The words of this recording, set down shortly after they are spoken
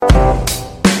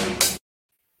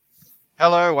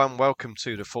Hello and welcome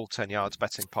to the Full 10 Yards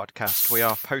Betting Podcast. We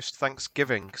are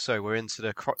post-Thanksgiving, so we're into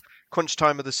the crunch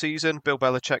time of the season. Bill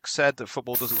Belichick said that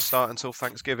football doesn't start until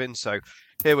Thanksgiving, so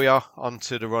here we are on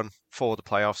to the run for the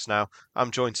playoffs now.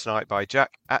 I'm joined tonight by Jack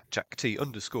at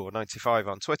JackT_95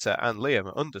 on Twitter and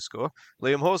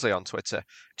Liam Horsley on Twitter.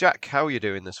 Jack, how are you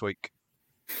doing this week?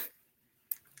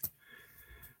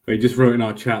 He just wrote in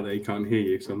our chat that he can't hear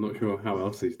you, so I'm not sure how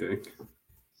else he's doing.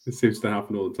 It seems to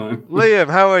happen all the time. Liam,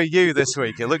 how are you this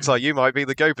week? It looks like you might be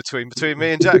the go-between between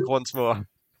me and Jack once more.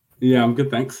 Yeah, I'm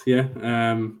good, thanks. Yeah,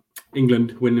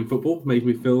 England winning football made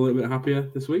me feel a little bit happier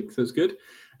this week, so it's good.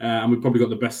 And we've probably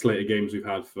got the best slate of games we've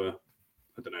had for,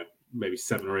 I don't know, maybe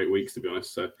 7 or 8 weeks, to be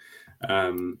honest. So,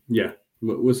 yeah,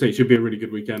 we'll see. It should be a really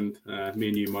good weekend. Me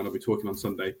and you might not be talking on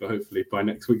Sunday, but hopefully by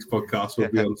next week's podcast, we'll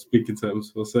be on speaking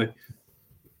terms. We'll see.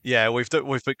 Yeah, we've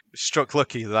struck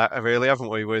lucky that really,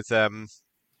 haven't we? With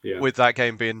that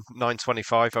game being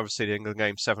 9:25, obviously the England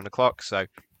game 7 o'clock, so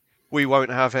we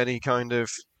won't have any kind of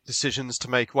decisions to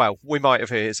make. Well, we might have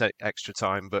here as extra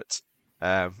time, but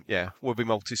we'll be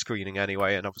multi-screening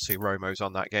anyway, and obviously Romo's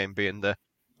on that game being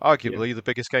arguably the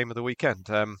biggest game of the weekend.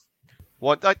 I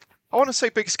want to say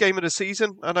biggest game of the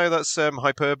season. I know that's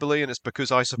hyperbole, and it's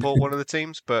because I support one of the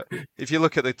teams. But if you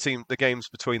look at the games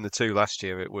between the two last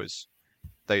year, it was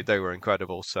they were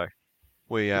incredible. So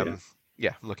I'm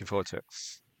looking forward to it.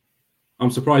 I'm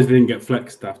surprised they didn't get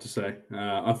flexed, I have to say.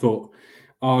 I thought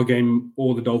our game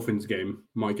or the Dolphins game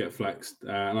might get flexed.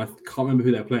 And I can't remember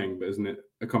who they're playing, but isn't it?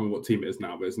 I can't remember what team it is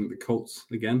now, but isn't it the Colts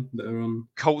again that are on?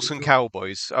 Colts and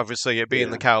Cowboys. Obviously, it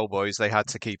being the Cowboys, they had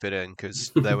to keep it in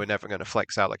because they were never going to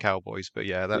flex out the Cowboys. But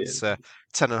yeah, that's a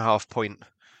 10.5 point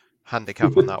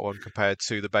handicap on that one compared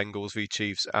to the Bengals v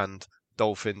Chiefs and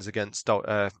Dolphins against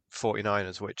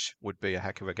 49ers, which would be a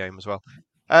heck of a game as well.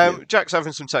 Jack's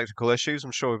having some technical issues.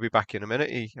 I'm sure he'll be back in a minute.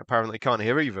 He apparently can't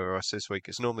hear either of us this week.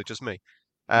 It's normally just me.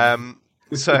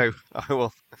 So I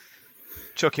will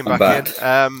chuck him back in.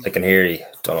 I can hear you.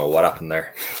 Don't know what happened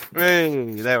there.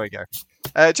 There we go.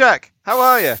 Jack, how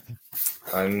are you?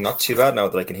 I'm not too bad now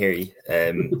that I can hear you.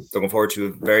 Looking forward to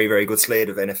a very, very good slate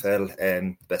of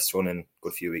NFL. Best one in a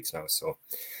good few weeks now. So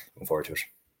looking forward to it.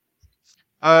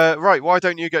 Right, why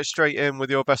don't you get straight in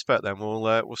with your best bet then?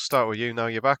 We'll start with you now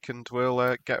you're back, and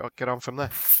we'll get on from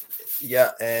there. Yeah,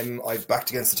 I've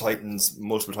backed against the Titans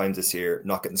multiple times this year,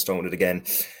 not getting stoned again.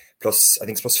 Plus, I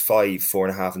think it's +5,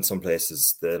 4.5 in some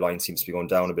places. The line seems to be going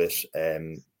down a bit.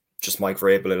 Just Mike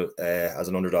Vrabel as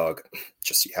an underdog,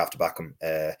 just you have to back him.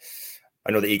 I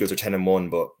know the Eagles are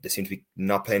 10-1, but they seem to be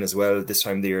not playing as well this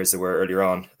time of the year as they were earlier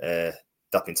on.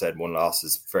 That being said, 1 loss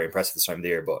is very impressive this time of the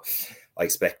year, but I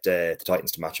expect the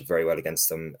Titans to match up very well against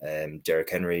them. Derrick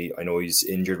Henry, I know he's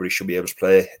injured, but he should be able to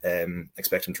play.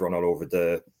 Expect him to run all over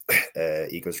the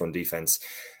Eagles' run defense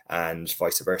and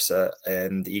vice versa.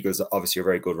 The Eagles obviously are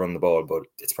very good running the ball, but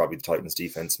it's probably the Titans'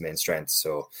 defense main strength.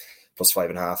 So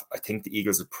 +5.5. I think the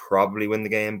Eagles will probably win the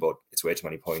game, but it's way too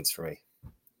many points for me.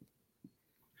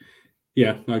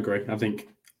 Yeah, I agree. I think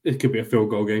it could be a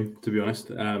field goal game, to be honest.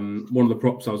 One of the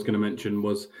props I was going to mention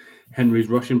was Henry's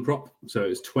rushing prop. So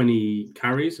it's 20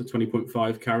 carries, or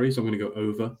 20.5 carries. I'm going to go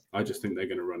over. I just think they're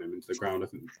going to run him into the ground. I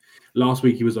think last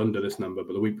week he was under this number,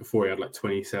 but the week before he had like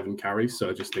 27 carries. So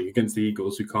I just think against the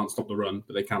Eagles, who can't stop the run,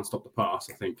 but they can stop the pass,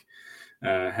 I think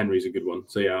Henry's a good one.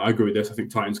 So yeah, I agree with this. I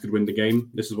think Titans could win the game.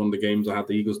 This is one of the games I had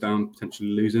the Eagles down, potentially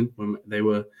losing when they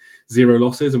were 0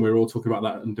 losses, and we were all talking about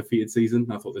that undefeated season.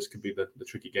 I thought this could be the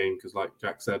tricky game because, like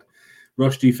Jack said,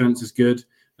 rush defense is good.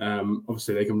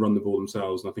 Obviously, they can run the ball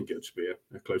themselves, and I think it should be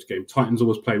a close game. Titans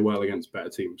always play well against better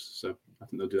teams, so I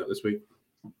think they'll do that this week.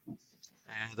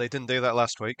 They didn't do that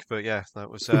last week, but yeah, that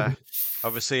was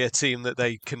obviously a team that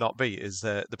they cannot beat is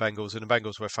the Bengals, and the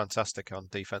Bengals were fantastic on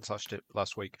defense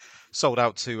last week. Sold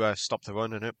out to stop the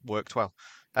run, and it worked well.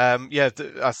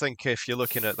 I think if you're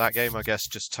looking at that game, I guess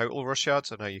just total rush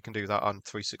yards. I know you can do that on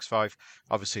 365.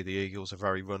 Obviously, the Eagles are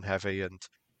very run heavy, and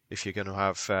if you're going to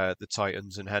have the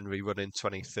Titans and Henry running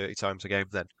 20, 30 times a game,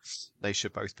 then they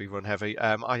should both be run heavy.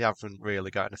 I haven't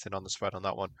really got anything on the spread on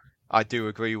that one. I do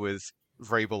agree with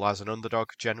Vrabel as an underdog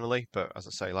generally, but as I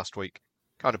say last week,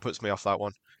 kind of puts me off that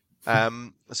one.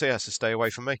 So stay away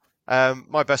from me.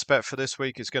 My best bet for this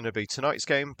week is going to be tonight's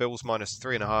game. Bills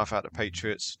 -3.5 out of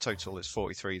Patriots. Total is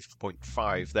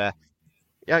 43.5 there.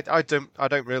 Yeah, I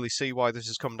don't really see why this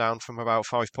has come down from about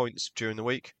 5 points during the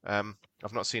week.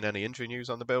 I've not seen any injury news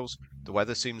on the Bills. The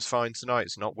weather seems fine tonight.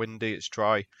 It's not windy. It's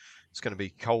dry. It's going to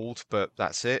be cold, but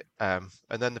that's it. And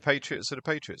then the Patriots are the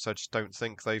Patriots. I just don't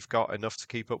think they've got enough to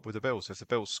keep up with the Bills. If the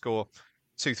Bills score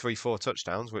 2, 3, 4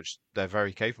 touchdowns, which they're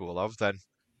very capable of, then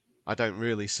I don't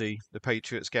really see the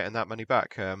Patriots getting that many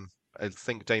back. I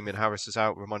think Damien Harris is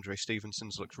out. Ramondre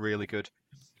Stevenson's looked really good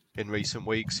in recent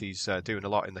weeks. He's doing a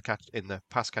lot in the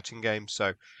pass catching game.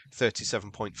 So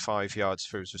 37.5 yards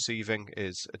for his receiving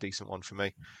is a decent one for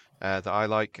me that I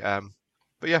like.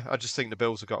 But yeah, I just think the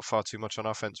Bills have got far too much on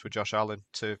offense with Josh Allen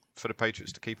for the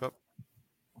Patriots to keep up.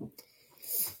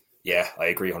 Yeah, I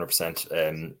agree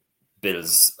 100%.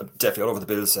 Bills, definitely all over the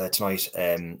Bills tonight.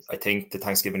 I think the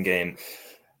Thanksgiving game,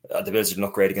 the Bills didn't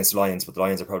look great against the Lions, but the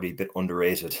Lions are probably a bit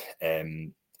underrated.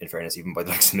 In fairness, even by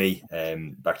the likes of me,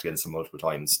 backed against them multiple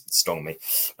times, stung me.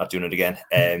 Not doing it again.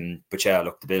 But yeah,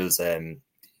 look, the Bills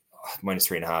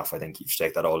 -3.5. I think you should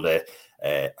take that all day.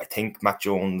 I think Mac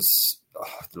Jones,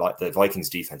 the Vikings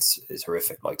defense is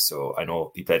horrific. Like, so I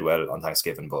know he played well on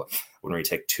Thanksgiving, but I wouldn't really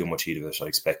take too much heed of it. I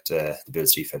expect the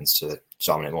Bills defense to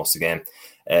dominate most of the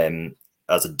game.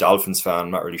 As a Dolphins fan,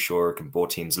 I'm not really sure can both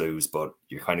teams lose, but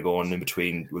you're kind of going in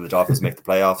between. Will the Dolphins make the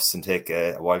playoffs and take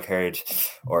a wild card,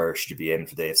 or should you be aiming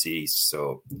for the AFC East?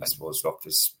 So I suppose, look,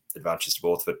 there's advantages to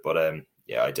both of it, but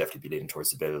yeah, I'd definitely be leaning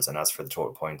towards the Bills. And as for the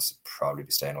total points, probably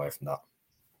be staying away from that.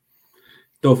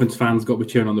 Dolphins fans got to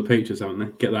be cheering on the Patriots, haven't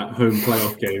they? Get that home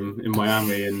playoff game in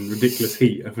Miami in ridiculous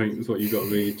heat, I think is what you've got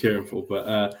to be cheering for.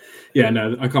 But yeah,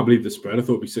 no, I can't believe the spread. I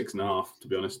thought it'd be 6.5, to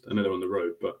be honest. I know they're on the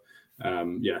road, but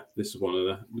yeah, this is one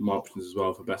of my options as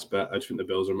well for best bet. I just think the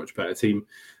Bills are a much better team.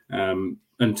 And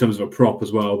in terms of a prop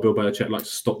as well, Bill Belichick likes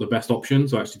to stop the best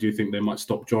options. I actually do think they might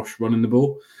stop Josh running the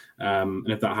ball. And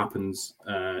if that happens,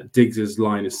 Diggs'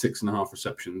 line is 6.5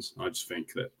 receptions. I just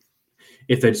think that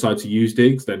if they decide to use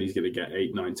Diggs, then he's going to get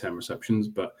 8, 9, 10 receptions.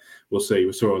 But we'll see.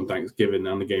 We saw on Thanksgiving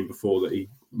and the game before that he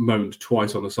moaned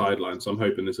twice on the sideline. So I'm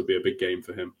hoping this will be a big game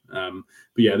for him. But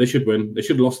yeah, they should win. They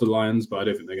should have lost the Lions, but I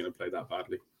don't think they're going to play that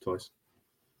badly twice.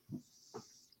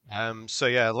 So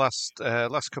yeah, last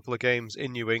couple of games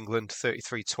in New England,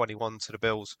 33-21 to the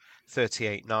Bills,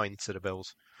 38-9 to the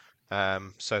Bills.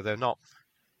 So they're not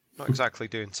exactly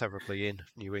doing terribly in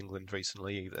New England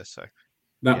recently either. So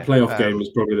that playoff game was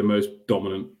probably the most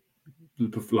dominant,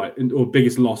 or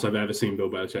biggest loss I've ever seen Bill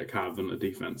Belichick have in a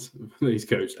defense that he's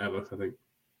coached ever, I think.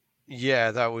 Yeah,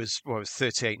 that was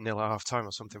 38-0 at half time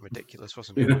or something ridiculous,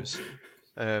 wasn't it? Yeah.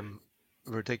 It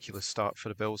was ridiculous start for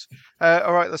the Bills.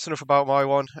 All right, that's enough about my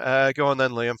one. Go on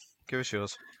then, Liam. Give us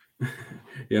yours.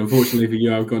 Yeah, unfortunately for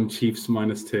you, I've gone Chiefs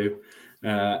 -2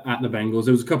 at the Bengals.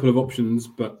 There was a couple of options,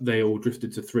 but they all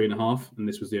drifted to 3.5, and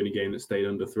this was the only game that stayed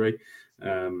under 3.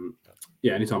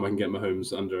 Yeah, anytime I can get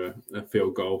Mahomes under a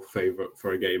field goal favorite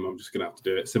for a game, I'm just going to have to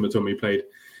do it. Similar to when we played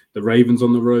the Ravens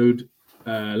on the road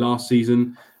last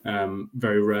season.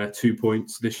 Very rare 2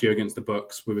 points this year against the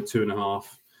Bucks. We were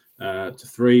 2.5 to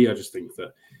 3. I just think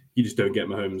that you just don't get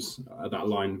Mahomes at that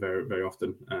line very, very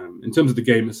often. In terms of the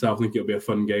game itself, I think it'll be a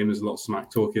fun game. There's a lot of smack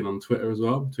talking on Twitter as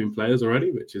well between players already,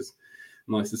 which is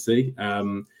nice to see.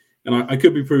 And I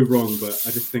could be proved wrong, but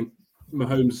I just think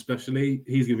Mahomes especially,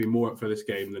 he's going to be more up for this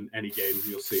game than any game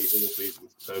you'll see all season.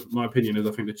 So my opinion is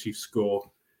I think the Chiefs score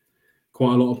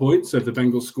quite a lot of points. So if the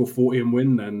Bengals score 40 and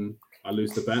win, then I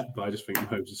lose the bet. But I just think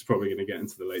Mahomes is probably going to get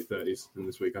into the late 30s in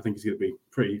this week. I think he's going to be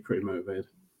pretty motivated.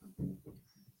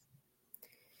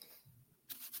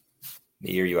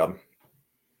 Me or you, Adam?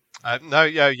 No,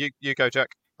 yeah, you go,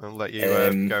 Jack. I'll let you go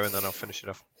and then I'll finish it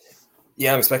off.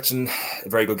 Yeah, I'm expecting a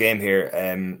very good game here.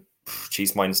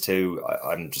 Chiefs -2.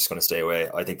 I'm just going to stay away.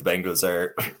 I think the Bengals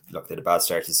are, look, they had a bad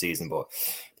start to the season, but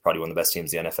probably one of the best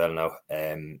teams in the NFL now.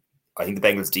 I think the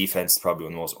Bengals defense is probably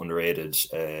one of the most underrated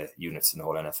units in the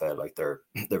whole NFL. Like they're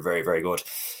very, very good.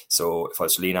 So if I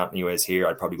was to lean out anyways here,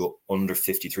 I'd probably go under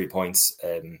 53 points.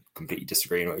 Completely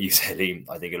disagreeing with what you said, Liam.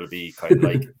 I think it'll be kind of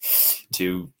like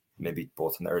two, maybe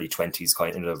both in the early 20s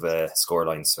kind of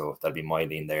scoreline. So that'd be my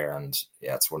lean there. And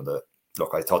yeah, it's one of the,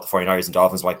 look, I thought the 49ers and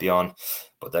Dolphins might be on,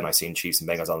 but then I seen Chiefs and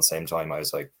Bengals on the same time. I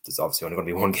was like, there's obviously only going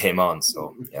to be one game on.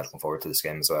 So yeah, looking forward to this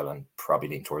game as well and probably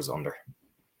lean towards under.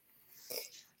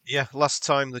 Yeah, last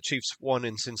time the Chiefs won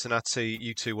in Cincinnati,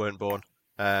 you two weren't born.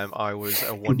 I was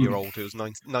a 1-year-old. It was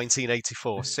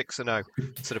 1984, 6-0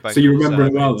 to the Bengals. So you remember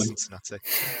it well, then? Cincinnati.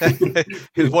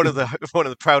 It was one of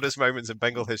the proudest moments in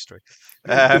Bengal history.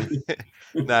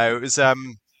 No, it was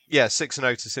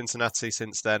 6-0 to Cincinnati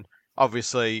since then.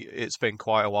 Obviously, it's been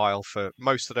quite a while for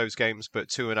most of those games, but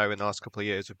 2-0 in the last couple of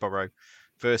years with Burrow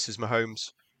versus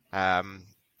Mahomes.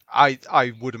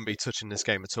 I wouldn't be touching this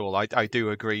game at all. I do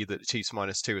agree that Chiefs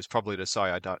 -2 is probably the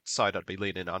side I'd be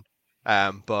leaning on.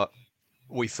 But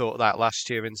we thought that last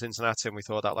year in Cincinnati, and we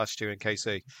thought that last year in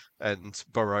KC, and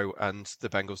Burrow and the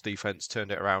Bengals defense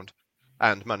turned it around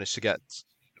and managed to get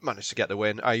the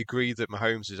win. I agree that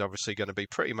Mahomes is obviously going to be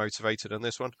pretty motivated on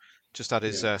this one. Just had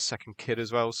his second kid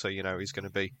as well, so he's going to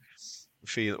be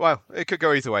feel. Well, it could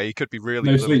go either way. He could be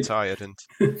really No bloody sleep. tired, and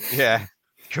yeah,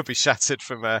 could be shattered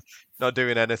from not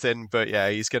doing anything. But yeah,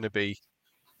 he's going to be.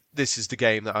 This is the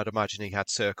game that I'd imagine he had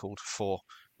circled for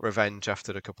revenge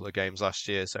after a couple of games last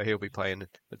year, so he'll be playing at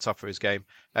the top of his game.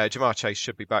 Jamar Chase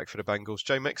should be back for the Bengals.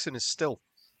 Joe Mixon is still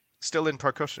in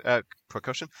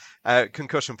concussion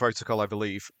protocol, I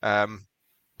believe.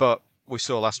 But we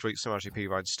saw last week Samaje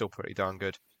Perine's still pretty darn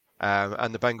good.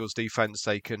 And the Bengals defense,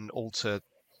 they can alter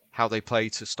how they play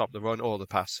to stop the run or the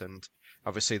pass. And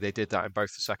obviously they did that in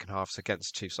both the second halves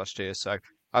against the Chiefs last year. So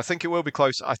I think it will be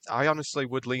close. I honestly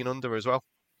would lean under as well.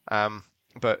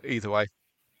 But either way,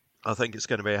 I think it's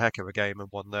going to be a heck of a game and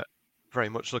one that very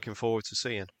much looking forward to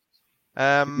seeing.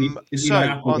 Is Eli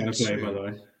Apple going to play, by the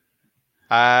way?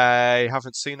 I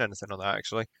haven't seen anything on that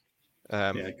actually.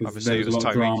 Yeah, because Obviously it was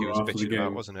Tyreek he was bitching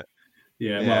about, wasn't it?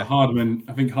 Yeah, well, Hardman,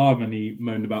 I think Hardman he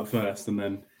moaned about first, and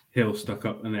then Hill stuck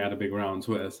up, and they had a big round on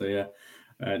Twitter. So yeah,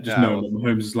 knowing what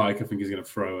Mahomes is like, I think he's going to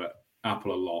throw at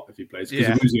Apple a lot if he plays.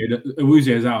 Because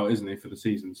Awuzie is out, isn't he, for the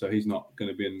season? So he's not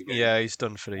going to be in the game. Yeah, he's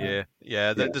done for the year.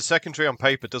 Yeah, the secondary on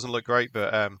paper doesn't look great,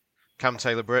 but Cam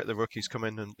Taylor-Britt, the rookie's come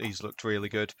in and he's looked really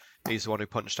good. He's the one who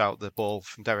punched out the ball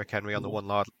from Derrick Henry on the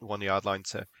 1 yard line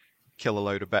to kill a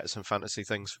load of bets and fantasy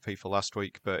things for people last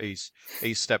week. But he's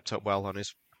stepped up well on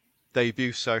his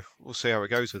debut, so we'll see how it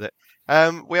goes with it.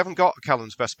 We haven't got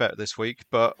Callum's best bet this week,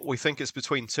 but we think it's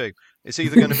between two. It's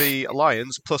either going to be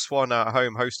Lions +1 at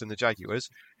home hosting the Jaguars.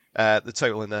 The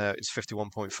total in there is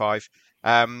 51.5.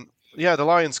 The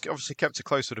Lions obviously kept it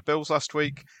close with the Bills last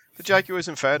week. The Jaguars,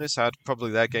 in fairness, had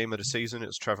probably their game of the season. It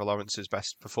was Trevor Lawrence's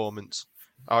best performance,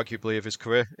 arguably, of his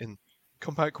career in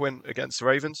comeback win against the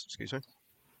Ravens. Excuse me.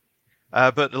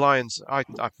 But the Lions, I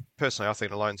personally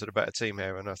think the Lions are the better team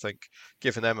here, and I think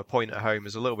giving them a point at home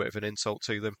is a little bit of an insult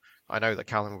to them. I know that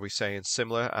Callum will be saying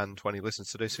similar, and when he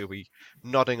listens to this, he'll be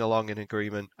nodding along in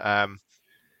agreement.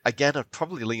 Again, I'd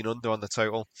probably lean under on the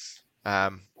total,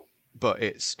 but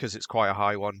it's because it's quite a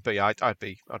high one. But yeah, I'd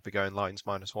be going Lions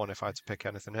 -1 if I had to pick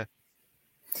anything here.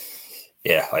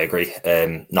 Yeah, I agree.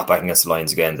 Not backing against the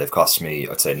Lions again. They've cost me,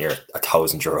 I'd say, near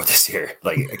 €1,000 this year.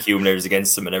 Like accumulators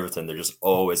against them and everything. They're just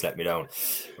always let me down.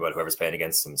 Well, whoever's playing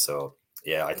against them. So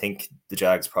yeah, I think the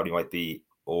Jags probably might be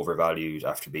overvalued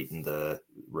after beating the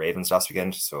Ravens last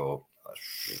weekend. So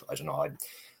I don't know. I'm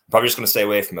probably just going to stay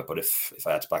away from it. But if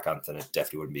I had to back Anthony, it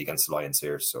definitely wouldn't be against the Lions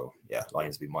here. So yeah,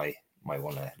 Lions would be my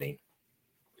one lean.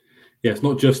 Yeah, it's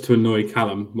not just to annoy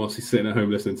Callum whilst he's sitting at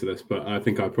home listening to this, but I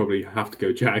think I probably have to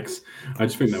go Jags. I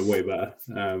just think they're way better.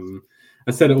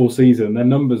 I said it all season. Their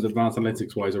numbers, advanced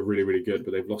analytics-wise, are really, really good,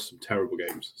 but they've lost some terrible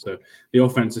games. So the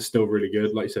offense is still really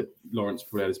good. Like you said, Lawrence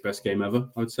probably had his best game ever,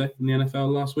 I would say, in the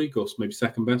NFL last week, or maybe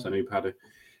second best. I know he had a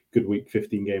good Week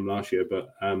 15 game last year,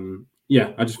 but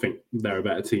yeah, I just think they're a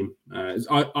better team.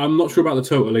 I'm not sure about the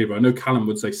total either. I know Callum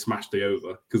would say smash the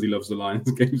over because he loves the Lions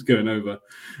games going over.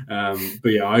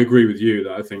 But yeah, I agree with you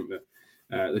that I think that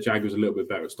the Jaguars are a little bit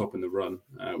better at stopping the run,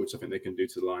 which I think they can do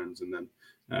to the Lions. And then,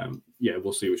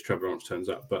 we'll see which Trevor Lawrence turns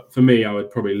up. But for me, I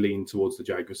would probably lean towards the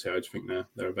Jaguars here. I just think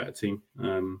they're a better team.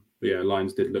 But yeah,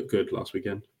 Lions did look good last week.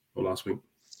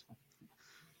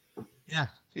 Yeah.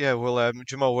 Well,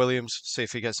 Jamal Williams, see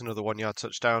if he gets another 1 yard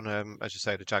touchdown. As you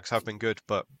say, the Jags have been good,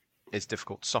 but it's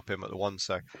difficult to stop him at the one.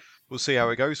 So we'll see how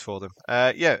it goes for them.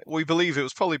 We believe it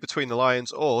was probably between the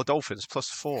Lions or Dolphins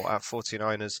 +4 at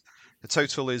 49ers. The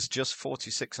total is just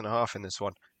 46.5 in this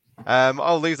one.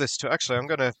 I'll leave this to, actually, I'm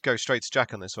going to go straight to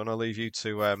Jack on this one. I'll leave you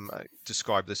to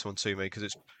describe this one to me because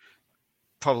it's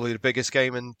probably the biggest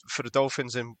game for the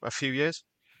Dolphins in a few years.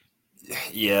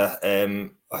 Yeah, I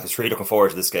was really looking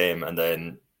forward to this game, and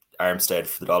then Armstead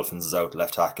for the Dolphins is out,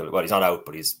 left tackle. Well, he's not out,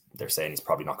 but they're saying he's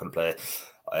probably not going to play.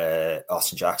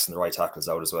 Austin Jackson, the right tackle, is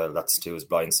out as well. That's to his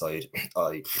blind side.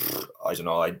 I don't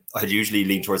know. I'd usually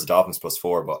lean towards the Dolphins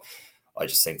 +4, but I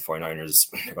just think the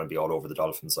 49ers are going to be all over the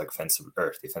Dolphins, the offensive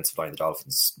line of the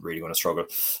Dolphins really going to struggle.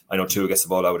 I know Tua gets the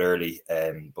ball out early,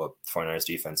 but the 49ers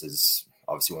defense is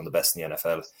obviously one of the best in the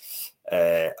NFL.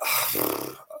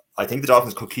 I think the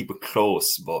Dolphins could keep it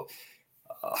close, but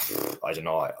I don't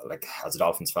know. Like, as a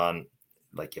Dolphins fan,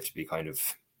 like, you have to be kind of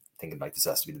thinking like this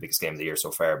has to be the biggest game of the year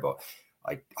so far, but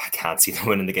I can't see them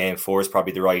winning the game. 4 is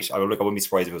probably the right. I wouldn't be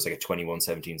surprised if it was like a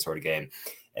 21-17 sort of game.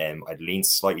 I'd lean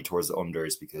slightly towards the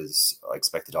unders because I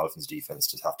expect the Dolphins defense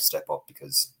to have to step up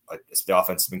because the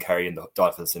offense has been carrying the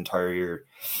Dolphins the entire year,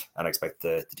 and I expect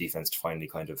the defense to finally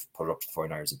kind of put it up to the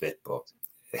 49ers a bit. But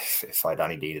if I had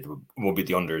any lead, it would be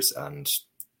the unders, and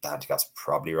the handicap's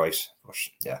probably right. But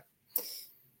yeah.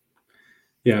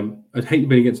 Yeah, I'd hate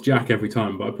being against Jack every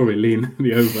time, but I'd probably lean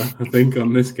the over, I think,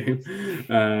 on this game.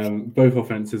 Both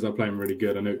offenses are playing really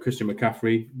good. I know Christian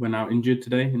McCaffrey went out injured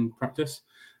today in practice,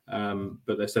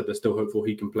 but they said they're still hopeful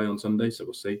he can play on Sunday, so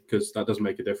we'll see, because that does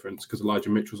make a difference, because Elijah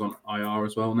Mitchell's on IR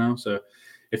as well now, so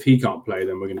if he can't play,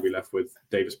 then we're going to be left with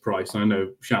Davis Price. I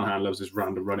know Shanahan loves his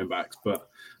random running backs, but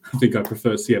I think I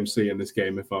prefer CMC in this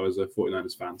game if I was a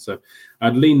 49ers fan. So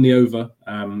I'd lean the over.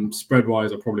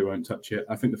 Spread-wise, I probably won't touch it.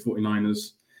 I think the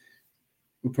 49ers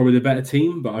were probably the better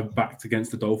team, but I've backed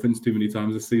against the Dolphins too many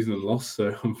times this season and lost,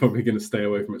 so I'm probably going to stay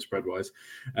away from it spread-wise.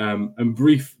 And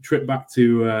brief trip back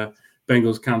to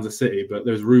Bengals Kansas City, but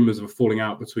there's rumors of a falling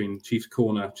out between Chiefs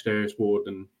corner Jadarius Ward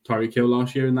and Tyreek Hill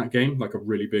last year in that game, like a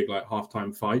really big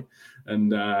halftime fight, and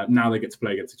now they get to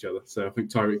play against each other. So I think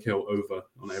Tyreek Hill over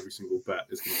on every single bet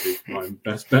is going to be my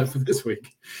best bet for this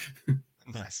week.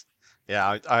 Nice.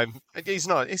 Yeah, he's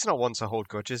not one to hold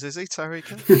grudges, is he, Tyreek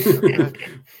Hill?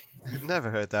 Never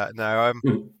heard that. No,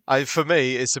 for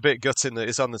me, it's a bit gutting that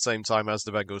it's on the same time as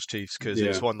the Bengals Chiefs, because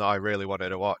it's one that I really wanted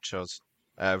to watch. I was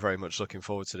very much looking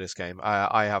forward to this game.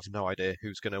 I have no idea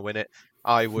who's going to win it.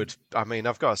 I've got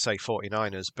to say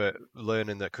 49ers, but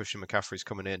learning that Christian McCaffrey's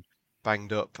coming in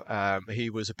banged up,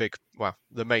 he was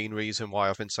the main reason why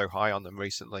I've been so high on them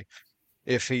recently.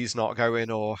 If he's not going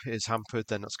or is hampered,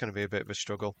 then that's going to be a bit of a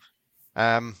struggle.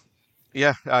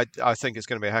 Yeah, I think it's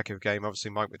going to be a heck of a game. Obviously,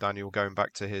 Mike McDaniel going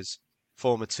back to his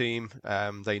former team.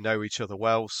 They know each other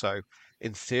well. So,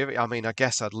 in theory, I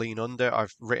guess I'd lean under.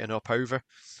 I've written up over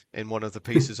in one of the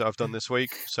pieces that I've done this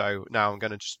week. So now I'm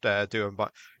going to just do a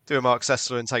Mark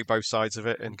Sessler and take both sides of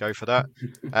it and go for that.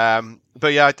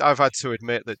 But yeah, I've had to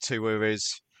admit that Tua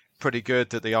is pretty good,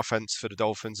 that the offense for the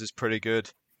Dolphins is pretty good.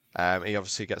 He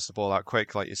obviously gets the ball out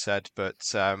quick, like you said, but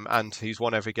and he's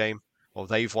won every game. Well,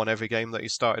 they've won every game that he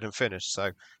started and finished.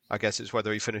 So I guess it's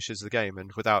whether he finishes the game. And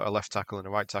without a left tackle and a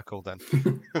right tackle, then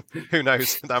who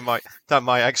knows? That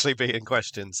might actually be in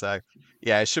question. So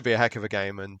yeah, it should be a heck of a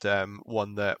game, and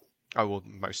one that I will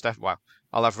most definitely. Well,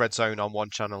 I'll have Red Zone on one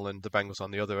channel and the Bengals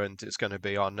on the other, and it's going to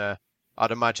be on.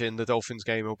 I'd imagine the Dolphins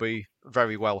game will be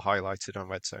very well highlighted on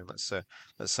Red Zone. Let's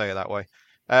say it that way.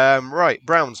 Right,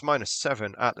 Browns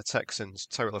 -7 at the Texans,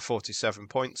 total of 47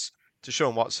 points.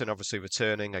 Deshaun Watson obviously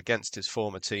returning against his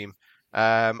former team.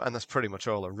 And that's pretty much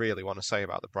all I really want to say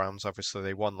about the Browns. Obviously,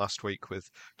 they won last week with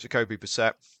Jacoby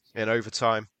Brissett in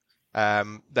overtime.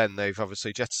 Then they've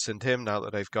obviously jettisoned him now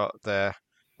that they've got their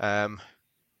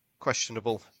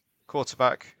questionable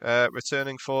quarterback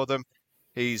returning for them.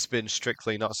 He's been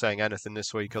strictly not saying anything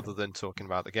this week other than talking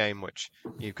about the game, which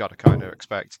you've got to kind of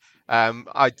expect.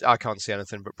 I can't see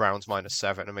anything but Browns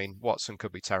 -7. I mean, Watson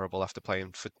could be terrible after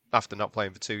not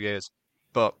playing for 2 years,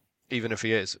 but even if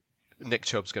he is, Nick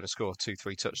Chubb's going to score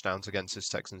 2-3 touchdowns against his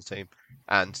Texans team,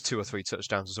 and 2 or 3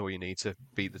 touchdowns is all you need to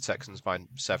beat the Texans by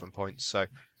 7 points. So,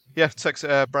 yeah,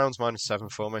 Browns -7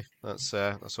 for me. That's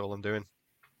all I'm doing.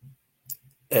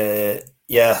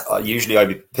 Usually I'd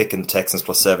be picking Texans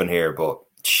 +7 here, but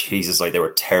Jesus, they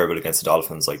were terrible against the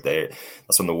Dolphins.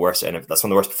 That's one of the worst, and that's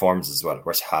one of the worst performances as well.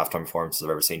 Worst halftime performances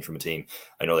I've ever seen from a team.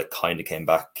 I know they kind of came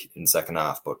back in the second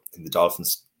half, but the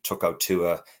Dolphins took out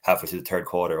Tua halfway through the third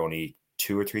quarter, only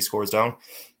 2 or 3 scores down,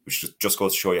 which just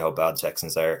goes to show you how bad the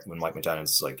Texans are. When Mike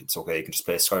McDaniel's is like, it's okay, you can just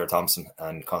play Skylar Thompson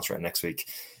and concentrate on next week.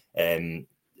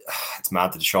 It's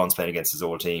mad that Deshaun's playing against his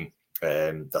old team.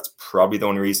 That's probably the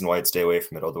only reason why I'd stay away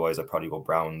from it. Otherwise, I'd probably go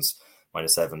Browns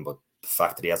 -7. But the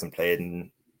fact that he hasn't played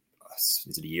in,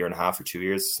 is it a year and a half or 2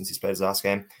 years since he's played his last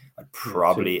game, I'd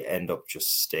probably end up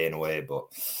just staying away. But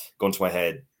going to my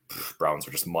head, Browns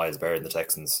are just miles better than the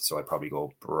Texans, so I'd probably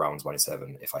go Browns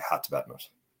 -7 if I had to bet on it.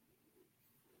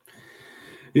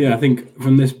 Yeah, I think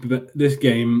from this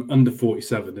game, under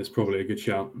 47 is probably a good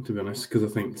shout, to be honest, because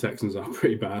I think the Texans are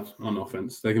pretty bad on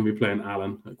offense. They're going to be playing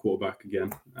Allen at quarterback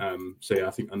again. So, yeah,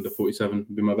 I think under 47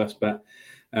 would be my best bet.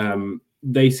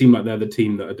 They seem like they're the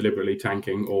team that are deliberately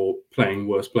tanking or playing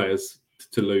worse players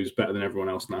to lose better than everyone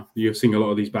else now. You're seeing a lot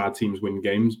of these bad teams win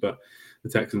games, but the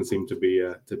Texans seem to be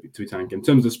tanking. In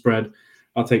terms of spread,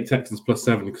 I'll take Texans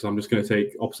 +7 because I'm just going to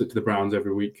take opposite to the Browns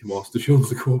every week whilst Deshaun's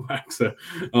the quarterback. So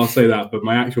I'll say that. But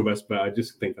my actual best bet, I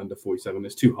just think under 47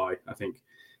 is too high. I think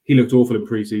he looked awful in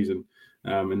preseason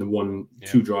in the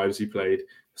 2 drives he played.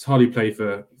 It's hardly played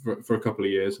for a couple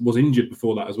of years. Was injured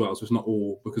before that as well. So it's not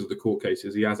all because of the court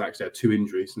cases. He has actually had 2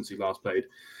 injuries since he last played.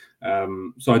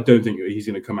 So I don't think he's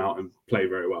going to come out and play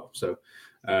very well. So,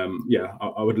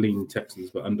 I would lean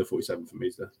Texans, but under 47 for me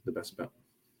is the best bet.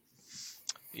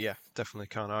 Yeah, definitely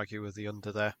can't argue with the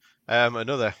under there.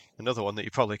 Another one that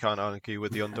you probably can't argue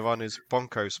with the under on is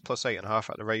Broncos +8.5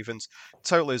 at the Ravens.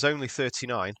 Total is only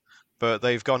 39, but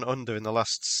they've gone under in the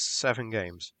last 7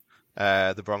 games.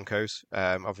 The Broncos,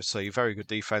 obviously, very good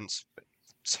defense,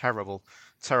 terrible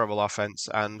offense,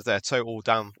 and their total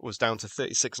was down to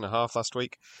 36.5 last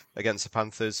week against the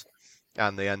Panthers,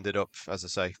 and they ended up, as I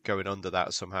say, going under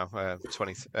that somehow,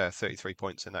 33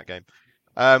 points in that game.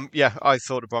 Yeah, I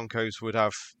thought the Broncos would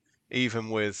have, even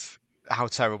with how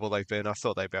terrible they've been, I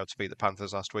thought they'd be able to beat the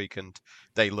Panthers last week, and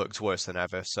they looked worse than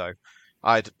ever. So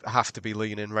I'd have to be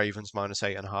leaning Ravens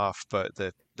 -8.5, but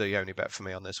the only bet for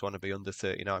me on this one would be under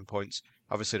 39 points.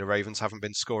 Obviously, the Ravens haven't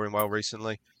been scoring well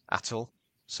recently at all.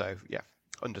 So yeah,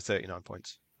 under 39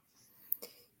 points.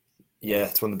 Yeah,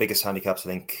 it's one of the biggest handicaps, I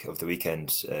think, of the weekend,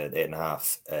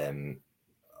 8.5.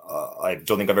 I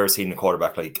don't think I've ever seen a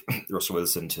quarterback like Russell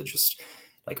Wilson to just,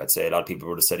 like I'd say, a lot of people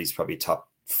would have said he's probably top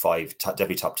 5,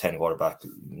 definitely top 10 quarterback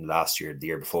last year, the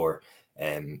year before.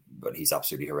 But he's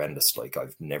absolutely horrendous. Like,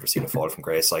 I've never seen a fall from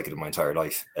grace like it in my entire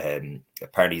life.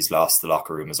 Apparently he's lost the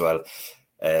locker room as well.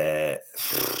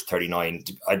 39.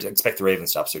 I'd expect the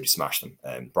Ravens to absolutely smash them.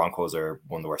 Broncos are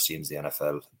one of the worst teams in the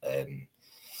NFL.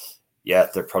 Yeah,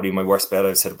 they're probably my worst bet.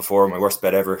 I've said it before, my worst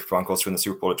bet ever. Broncos win the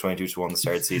Super Bowl at 22-1 the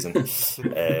start of the season.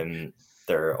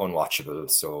 They're unwatchable.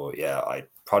 So yeah, I'd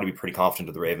probably be pretty confident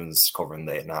of the Ravens covering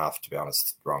the 8.5. To be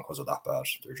honest, the Broncos are that bad.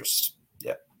 They're just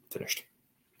finished.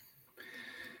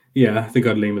 Yeah, I think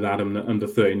I'd lean with Adam that under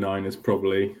 39 is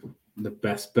probably the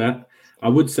best bet. I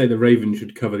would say the Ravens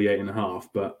should cover the 8.5,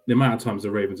 but the amount of times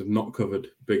the Ravens have not covered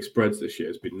big spreads this year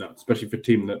has been nuts, especially for a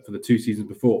team that for the 2 seasons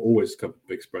before always covered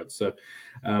big spreads. So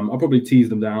I'll probably tease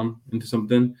them down into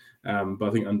something, but I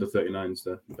think under 39 is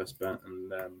the best bet.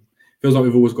 And feels like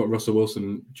we've always got Russell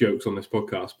Wilson jokes on this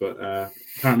podcast, but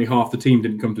apparently half the team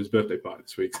didn't come to his birthday party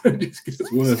this week. So it just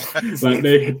gets worse. Like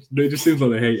they just seems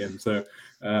like they hate him. So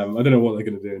I don't know what they're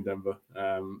going to do in Denver.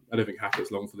 I don't think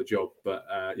Hackett's long for the job, but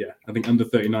yeah, I think under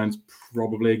 39 is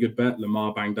probably a good bet.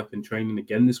 Lamar banged up in training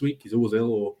again this week. He's always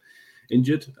ill or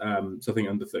injured. So I think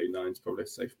under 39 is probably a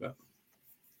safe bet.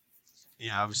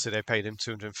 Yeah, obviously they paid him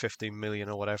 250 million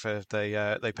or whatever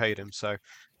they paid him. So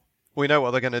we know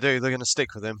what they're going to do. They're going to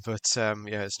stick with him, but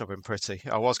yeah, it's not been pretty.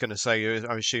 I was going to say,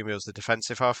 I assume it was the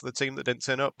defensive half of the team that didn't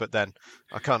turn up, but then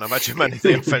I can't imagine many of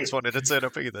the offense wanted to turn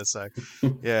up either. So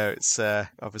yeah, it's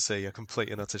obviously a complete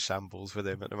and utter shambles with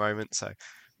him at the moment. So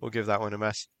we'll give that one a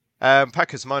miss.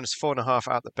 Packers -4.5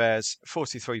 at the Bears,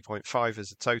 43.5 is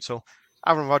the total.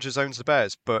 Aaron Rodgers owns the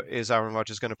Bears, but is Aaron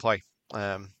Rodgers going to play?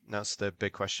 That's the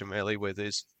big question, really, with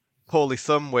his poorly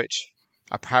thumb, which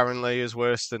apparently is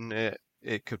worse than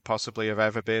it could possibly have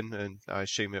ever been, and I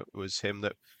assume it was him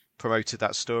that promoted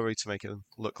that story to make him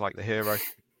look like the hero.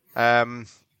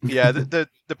 Yeah, the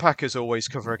Packers always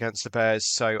cover against the Bears,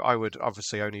 so I would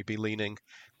obviously only be leaning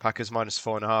Packers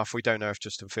 -4.5. We don't know if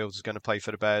Justin Fields is going to play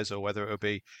for the Bears or whether it'll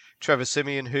be Trevor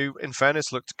Siemian, who, in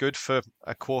fairness, looked good for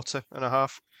a quarter and a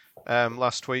half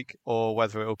last week, or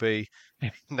whether it'll be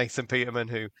Nathan Peterman,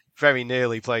 who very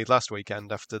nearly played last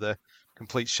weekend after the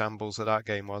complete shambles that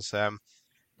game was.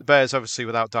 The Bears obviously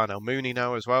without Darnell Mooney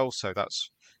now as well, so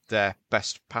that's their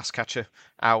best pass catcher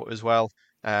out as well.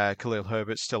 Khalil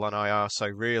Herbert's still on IR, so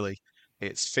really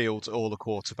it's Fields or the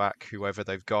quarterback, whoever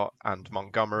they've got, and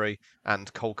Montgomery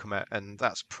and Cole Kmet, and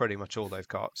that's pretty much all they've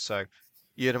got. So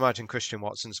you'd imagine Christian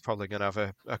Watson's probably going to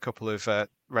have a couple of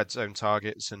red zone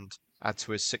targets and add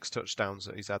to his 6 touchdowns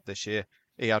that he's had this year.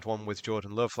 He had one with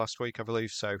Jordan Love last week, I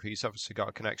believe, so he's obviously got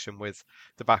a connection with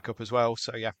the backup as well.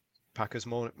 So yeah, Packers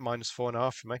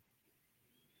 -4.5 for me.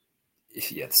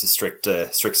 Yeah, it's a strict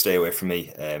stay away from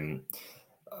me.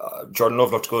 Jordan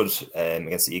Love looked good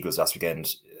against the Eagles last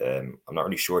weekend. I'm not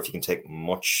really sure if you can take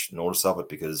much notice of it,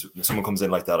 because when someone comes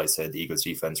in like that, I said the Eagles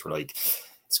defense were like,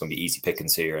 it's going to be easy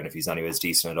pickings here, and if he's anyways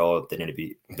decent at all, they're going to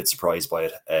be a bit surprised by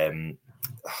it. The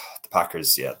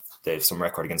Packers, yeah, they have some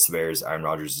record against the Bears. Aaron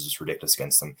Rodgers is just ridiculous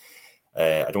against them.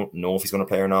 I don't know if he's going to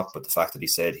play or not, but the fact that he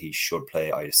said he should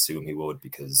play, I assume he would,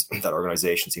 because that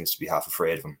organization seems to be half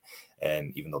afraid of him,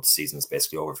 even though the season is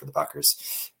basically over for the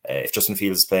Packers. If Justin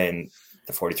Fields is playing,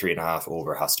 the 43.5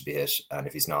 over has to be hit, and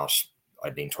if he's not,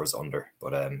 I'd lean towards under,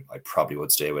 but I probably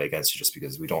would stay away against it just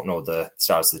because we don't know the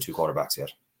status of the 2 quarterbacks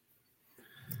yet.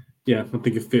 Yeah, I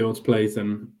think if Fields plays,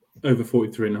 then over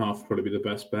 43.5 would probably be the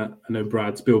best bet. I know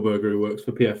Brad Spielberger, who works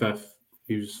for PFF,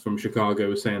 who's from Chicago,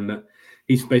 was saying that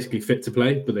he's basically fit to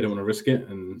play, but they don't want to risk it,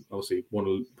 and obviously want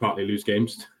to partly lose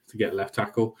games to get left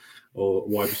tackle or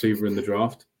wide receiver in the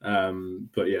draft.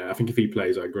 But yeah, I think if he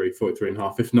plays, I agree,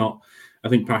 43.5. If not, I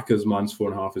think Packers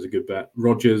 -4.5 is a good bet.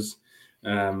 Rodgers,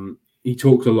 he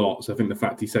talks a lot, so I think the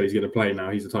fact he said he's going to play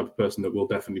now, he's the type of person that will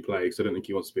definitely play, because I don't think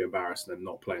he wants to be embarrassed and then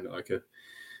not playing it like a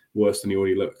worse than he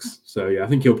already looks. So yeah, I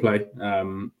think he'll play.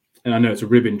 And I know it's a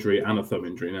rib injury and a thumb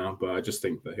injury now, but I just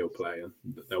think that he'll play and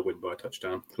they'll win by a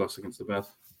touchdown plus against the Bears.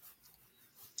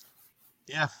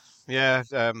 Yeah.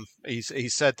 He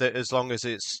said that as long as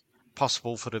it's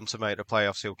possible for them to make the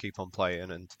playoffs, he'll keep on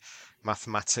playing, and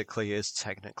mathematically is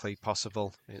technically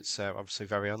possible. It's obviously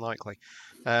very unlikely.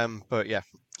 But yeah,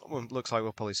 looks like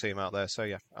we'll probably see him out there. So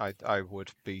yeah, I would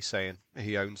be saying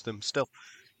he owns them still,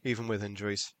 even with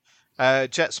injuries.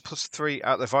 Jets +3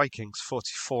 at the Vikings,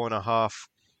 44.5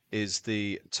 is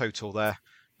the total there.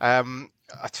 I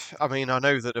mean, I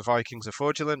know that the Vikings are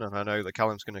fraudulent, and I know that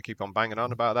Callum's going to keep on banging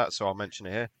on about that, so I'll mention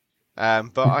it here.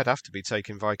 But I'd have to be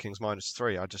taking Vikings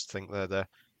 -3. I just think they're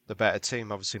the better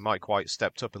team. Obviously, Mike White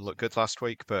stepped up and looked good last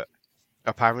week, but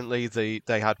apparently they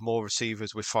had more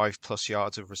receivers with 5+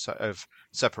 yards of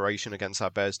separation against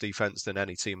that Bears defense than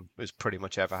any team has pretty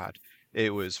much ever had. It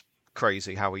was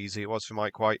crazy how easy it was for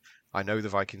Mike White. I know the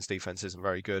Vikings defense isn't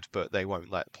very good, but they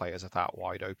won't let players that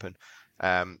wide open.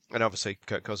 And obviously,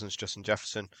 Kirk Cousins, Justin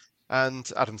Jefferson,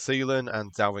 and Adam Thielen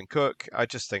and Dalvin Cook. I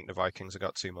just think the Vikings have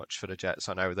got too much for the Jets.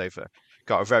 I know they've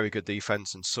got a very good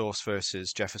defense, and Sauce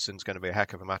versus Jefferson's going to be a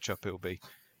heck of a matchup. It'll be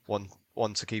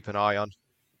one to keep an eye on.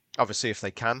 Obviously, if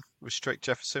they can restrict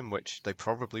Jefferson, which they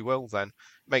probably will, then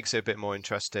makes it a bit more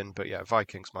interesting. But yeah,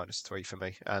 Vikings -3 for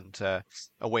me, and a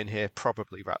win here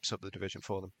probably wraps up the division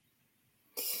for them.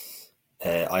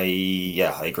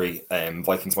 I agree.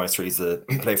 Vikings -3 is the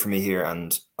play for me here,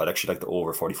 and I'd actually like the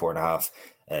over 44.5.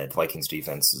 The Vikings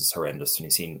defense is horrendous, and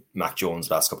you've seen Mac Jones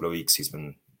the last couple of weeks. He's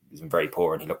been very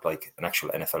poor, and he looked like an actual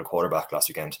NFL quarterback last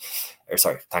weekend,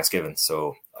 Thanksgiving.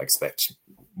 So I expect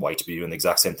White to be doing the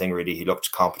exact same thing. Really, he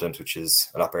looked competent, which is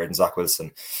a lot better than Zach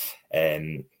Wilson.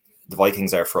 The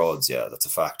Vikings are frauds, yeah, that's a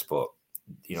fact. But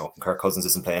you know, Kirk Cousins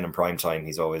isn't playing in prime time.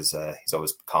 He's always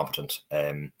competent.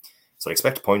 So I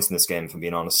expect points in this game, if I'm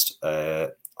being honest.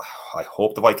 I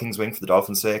hope the Vikings win for the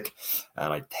Dolphins' sake,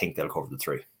 and I think they'll cover the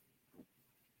 3.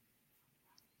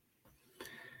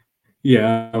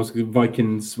 Yeah,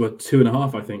 Vikings were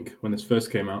 2.5, I think, when this first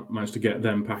came out. Managed to get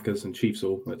them, Packers and Chiefs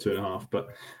all at 2.5. But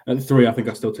at 3, I think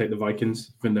I still take the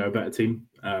Vikings. I think they're a better team.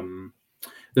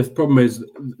 The problem is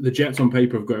the Jets on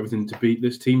paper have got everything to beat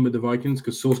this team with the Vikings,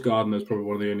 because Sauce Gardner is probably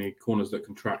one of the only corners that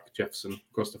can track Jefferson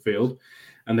across the field.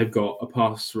 And they've got a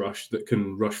pass rush that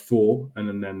can rush 4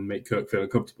 and then make Kirk feel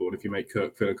uncomfortable. And if you make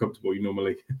Kirk feel uncomfortable, you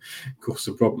normally cause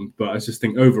some problems. But I just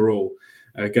think overall,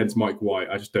 against Mike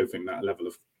White, I just don't think that level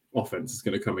of offense is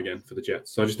going to come again for the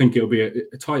Jets. So I just think it'll be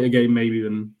a tighter game maybe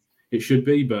than it should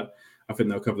be, but I think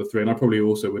they'll cover the 3. And I probably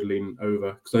also would lean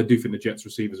over, because I do think the Jets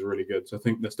receivers are really good. So I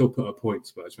think they'll still put up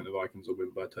points, but I just think the Vikings will win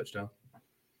by a touchdown.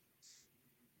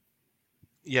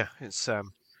 Yeah, it's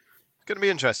going to be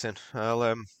interesting.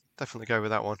 I'll definitely go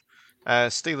with that one.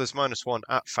 Steelers -1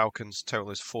 at Falcons.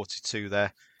 Total is 42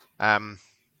 there.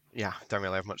 Yeah, don't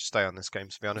really have much to say on this game,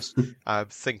 to be honest. I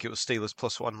think it was Steelers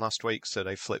 +1 last week, so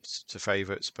they flipped to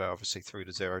favourites, but obviously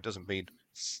 3-0 doesn't mean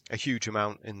a huge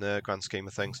amount in the grand scheme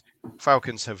of things.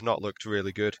 Falcons have not looked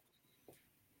really good.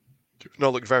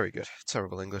 Not looked very good.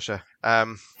 Terrible English there.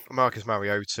 Marcus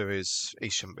Mariota he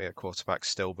shouldn't be a quarterback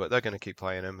still, but they're going to keep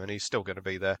playing him, and he's still going to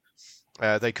be there.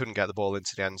 They couldn't get the ball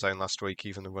into the end zone last week.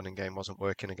 Even the running game wasn't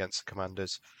working against the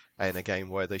Commanders in a game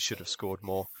where they should have scored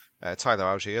more. Tyler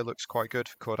Algier looks quite good.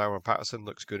 Cordarrelle Patterson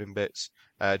looks good in bits.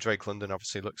 Drake London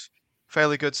obviously looks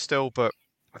fairly good still, but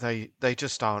they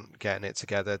just aren't getting it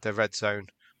together. The red zone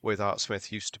with Art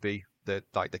Smith used to be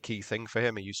the key thing for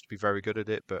him. He used to be very good at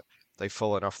it, but they've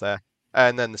fallen off there.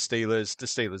 And then the Steelers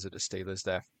are the Steelers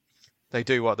there. They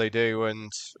do what they do,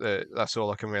 and that's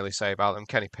all I can really say about them.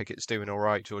 Kenny Pickett's doing all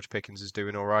right. George Pickens is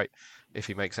doing all right. If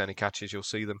he makes any catches, you'll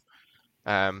see them.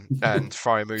 And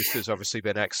Freiermuth has obviously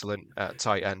been excellent at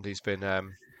tight end. He's been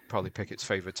probably Pickett's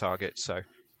favourite target. So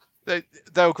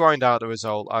they'll grind out the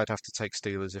result. I'd have to take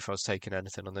Steelers if I was taking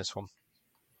anything on this one.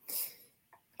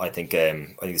 I think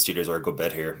the Steelers are a good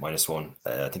bet here, -1.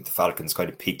 I think the Falcons kind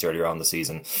of peaked earlier on the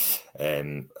season.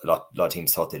 A lot of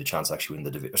teams thought they had a chance actually win the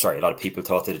division. Sorry, a lot of people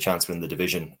thought they had a chance to win the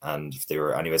division, and if they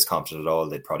were anyways competent at all,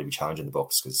 they'd probably be challenging the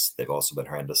Bucs, because they've also been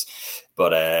horrendous.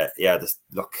 But I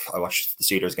watched the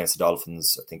Steelers against the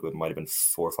Dolphins. I think it might have been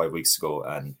 4 or 5 weeks ago,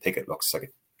 and Pickett looks like a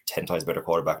 10 times better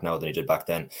quarterback now than he did back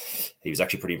then. He was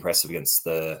actually pretty impressive against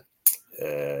the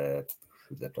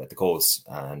Colts,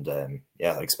 and I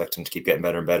expect him to keep getting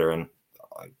better and better, and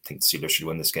I think the Steelers should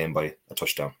win this game by a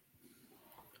touchdown.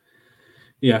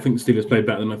 Yeah, I think the Steelers played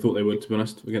better than I thought they would, to be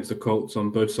honest, against the Colts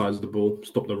on both sides of the ball.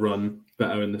 Stopped the run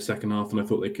better in the second half than I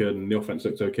thought they could, and the offense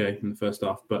looked okay in the first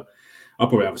half, but I'll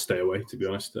probably have a stay away, to be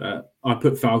honest. I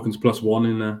put Falcons +1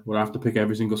 in there where I have to pick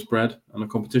every single spread on a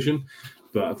competition,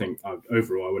 But I think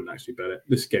overall, I wouldn't actually bet it.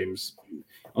 This game's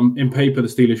in paper, the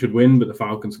Steelers should win, but the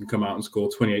Falcons can come out and score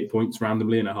 28 points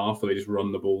randomly in a half, or they just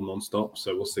run the ball non-stop.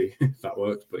 So we'll see if that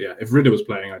works. But yeah, if Ridder was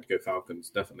playing, I'd go Falcons,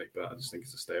 definitely. But I just think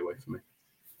it's a stay away for me.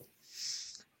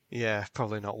 Yeah,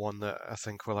 probably not one that I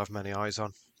think we'll have many eyes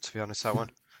on, to be honest, that one.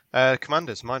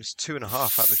 Commanders,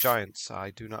 -2.5 at the Giants.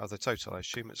 I do not have the total. I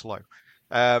assume it's low.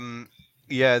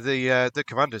 The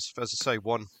Commanders, as I say,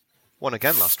 won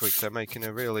again last week. They're making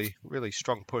a really, really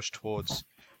strong push towards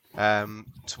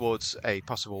a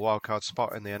possible wildcard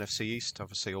spot in the NFC East.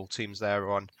 Obviously, all teams there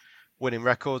are on winning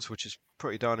records, which is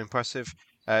pretty darn impressive.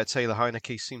 Taylor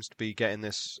Heineke seems to be getting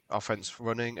this offense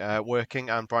running, working,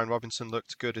 and Brian Robinson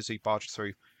looked good as he barged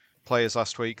through players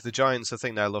last week. The Giants, I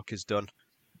think their luck is done.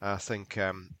 I think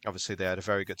obviously they had a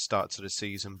very good start to the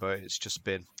season, but it's just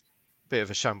been a bit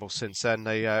of a shambles since then.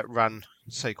 They ran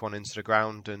Saquon into the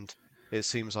ground, and it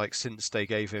seems like since they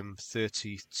gave him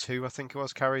 32, I think it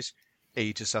was, carries,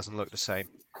 he just hasn't looked the same.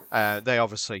 They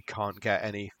obviously can't get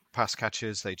any pass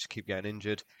catches. They just keep getting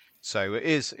injured. So it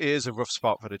is a rough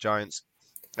spot for the Giants.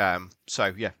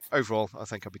 Overall, I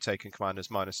think I'll be taking Commanders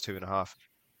 -2.5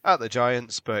 at the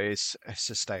Giants, but it's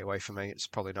a stay away for me. It's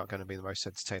probably not going to be the most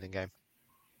entertaining game.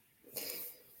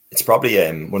 It's probably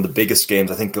one of the biggest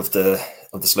games, I think, of the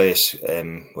slate.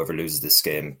 Whoever loses this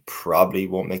game probably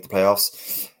won't make the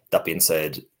playoffs. That being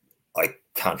said, I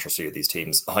can't trust either of these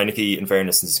teams. Heineke, in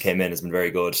fairness, since he came in, has been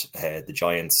very good. The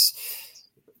Giants,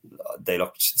 they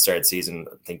looked at the start of the season.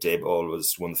 I think Dave Ball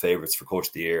was one of the favourites for Coach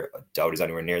of the Year. I doubt he's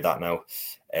anywhere near that now.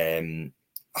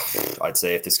 I'd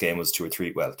say if this game was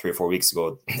 3 or 4 weeks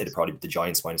ago, it'd probably be the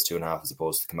Giants -2.5 as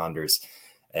opposed to the Commanders.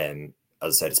 As I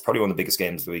said, it's probably one of the biggest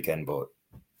games of the weekend, but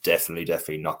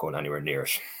definitely not going anywhere near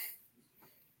it.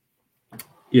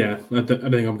 Yeah, I don't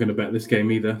think I'm going to bet this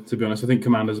game either, to be honest. I think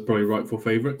Commanders are probably rightful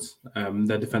favourites.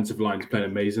 Their defensive line's playing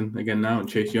amazing again now, and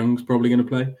Chase Young's probably going to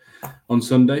play on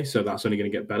Sunday, so that's only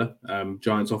going to get better.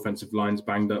 Giants' offensive line's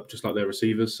banged up, just like their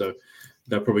receivers, so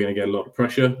they're probably going to get a lot of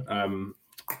pressure.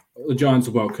 The Giants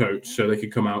are well coached, so they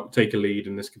could come out, take a lead,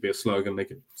 and this could be a slug, and they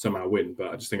could somehow win.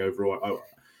 But I just think overall,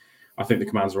 I think the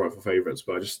Commanders are rightful favourites,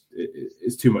 but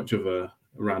it's too much of a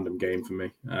random game for me.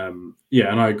 And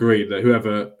I agree that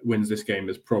whoever wins this game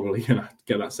is probably going to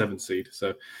get that 7th seed.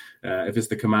 So if it's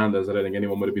the Commanders, I don't think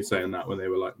anyone would have been saying that when they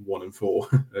were like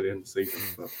 1-4 at the end of the season.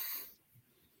 But.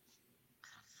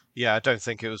 Yeah, I don't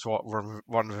think it was what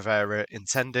Ron Rivera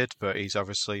intended, but he's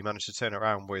obviously managed to turn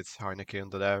around with Heineke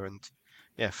under there, and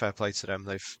yeah, fair play to them.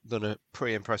 They've done a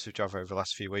pretty impressive job over the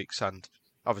last few weeks, and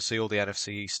obviously all the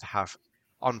NFC East have,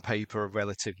 on paper, a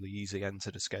relatively easy end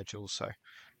to the schedule. So,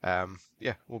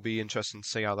 will be interesting to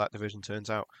see how that division turns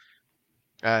out.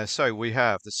 So we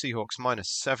have the Seahawks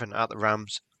 -7 at the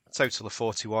Rams, total of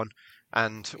 41.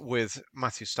 And with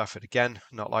Matthew Stafford again,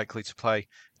 not likely to play,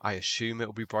 I assume it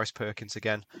will be Bryce Perkins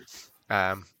again.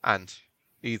 And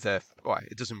it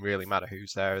doesn't really matter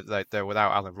who's there. They're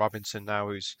without Allen Robinson now,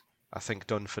 who's, I think,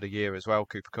 done for the year as well.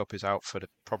 Cooper Kupp is out for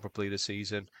probably the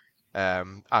season.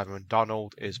 Aaron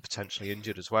Donald is potentially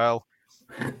injured as well.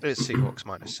 It's Seahawks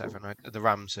 -7. Right? The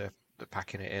Rams are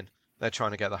packing it in. They're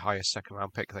trying to get the highest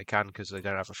second-round pick they can because they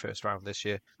don't have a first round this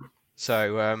year.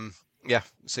 So,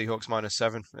 Seahawks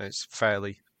 -7. It's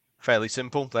fairly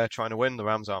simple. They're trying to win. The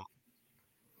Rams aren't.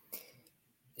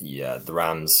 Yeah, the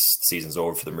Rams' season's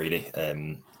over for them, really.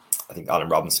 I think Allen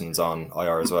Robinson's on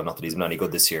IR as well. Not that he's been any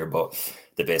good this year, but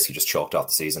they basically just chalked off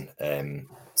the season.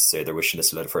 So they're wishing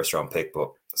this a first-round pick, but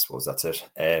I suppose that's it.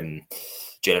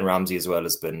 Jalen Ramsey as well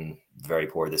has been very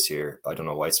poor this year. I don't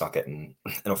know why it's not getting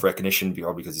enough recognition,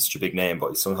 probably because he's such a big name, but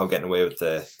he's somehow getting away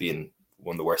with being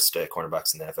one of the worst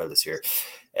cornerbacks in the NFL this year.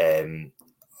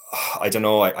 I don't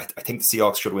know. I think the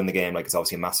Seahawks should win the game. Like, it's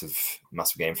obviously a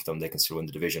massive game for them. They can still win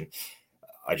the division.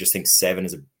 I just think 7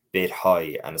 is a bit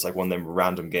high, and it's like one of them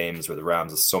random games where the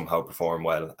Rams will somehow perform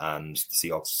well and the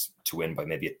Seahawks to win by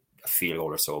maybe a field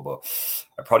goal or so. But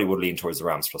I probably would lean towards the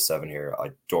Rams +7 here.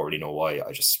 I don't really know why.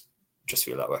 I just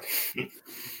feel that way.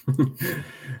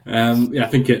 I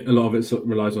think a lot of it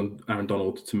relies on Aaron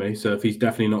Donald to me. So if he's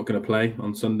definitely not going to play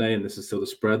on Sunday and this is still the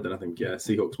spread, then I think,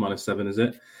 Seahawks -7 is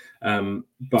it.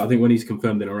 But I think when he's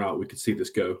confirmed in or out, we could see this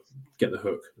get the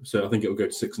hook. So I think it'll go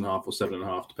to 6.5 or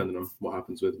 7.5, depending on what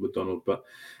happens with Donald. But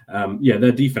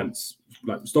their defense,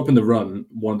 like stopping the run,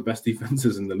 one of the best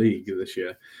defenses in the league this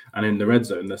year. And in the red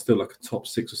zone, they're still like a top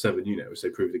 6 or 7 unit, which they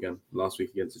proved again last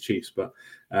week against the Chiefs. But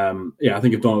I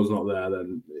think if Donald's not there,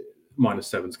 then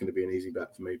 -7 is going to be an easy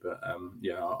bet for me. But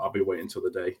I'll be waiting until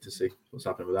the day to see what's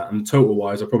happening with that. And total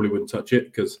wise, I probably wouldn't touch it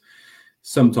because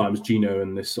sometimes Geno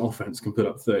and this offense can put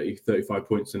up 30, 35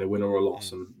 points in a win or a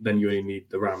loss, and then you only need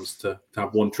the Rams to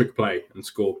have one trick play and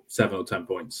score 7 or 10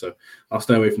 points. So I'll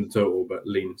stay away from the total, but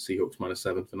lean Seahawks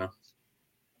 -7 for now.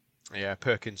 Yeah,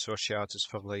 Perkins rush yards is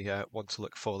probably one to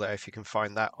look for there if you can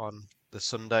find that on the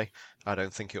Sunday. I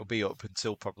don't think it'll be up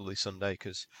until probably Sunday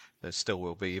because there still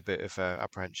will be a bit of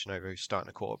apprehension over who's starting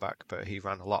a quarterback, but he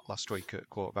ran a lot last week at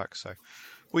quarterback, so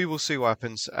we will see what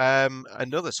happens.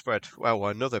 Another spread,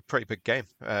 another pretty big game.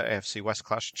 AFC West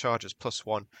clash, Chargers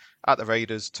 +1 at the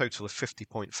Raiders, total of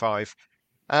 50.5.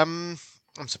 I'm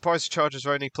surprised the Chargers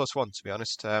are only +1, to be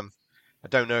honest. I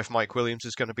don't know if Mike Williams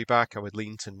is going to be back. I would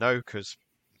lean to no because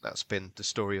that's been the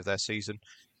story of their season.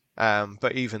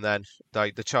 But even then,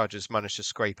 the Chargers managed to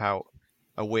scrape out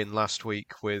a win last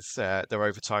week with their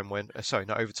overtime win.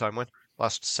 Not overtime win,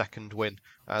 last second win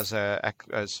as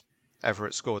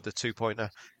Everett scored the 2-pointer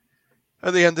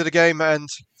at the end of the game. And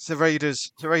the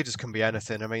Raiders can be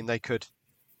anything. I mean, they could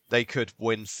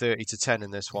win 30-10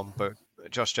 in this one, but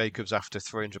Josh Jacobs, after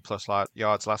 300+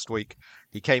 yards last week,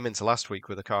 he came into last week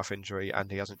with a calf injury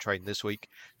and he hasn't trained this week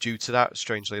due to that,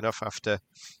 strangely enough, after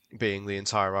being the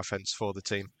entire offense for the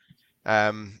team.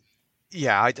 I've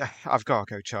got to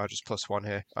go Chargers +1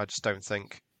 here. I just don't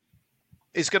think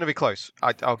it's going to be close.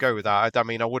 I'll go with that. I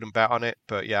mean, I wouldn't bet on it,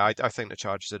 but yeah, I think the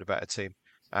Chargers are the better team.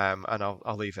 And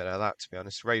I'll leave it at that, to be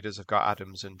honest. Raiders have got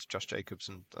Adams and Josh Jacobs,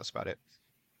 and that's about it.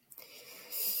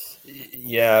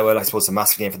 Yeah, well, I suppose it's a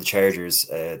massive game for the Chargers.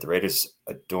 The Raiders,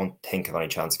 I don't think have any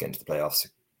chance of getting to the playoffs.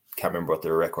 Can't remember what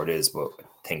their record is, but I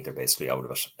think they're basically out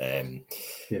of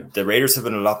it. The Raiders have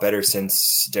been a lot better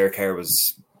since Derek Carr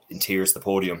was in tears at the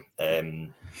podium.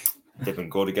 They've been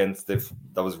good against. That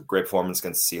was a great performance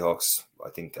against the Seahawks. I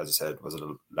think, as you said, was it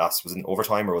in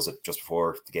overtime or was it just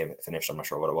before the game finished? I'm not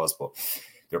sure what it was, but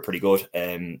they're pretty good.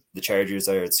 The Chargers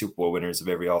are Super Bowl winners of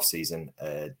every offseason.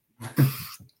 I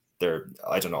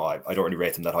don't know. I don't really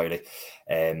rate them that highly.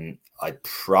 I'd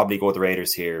probably go with the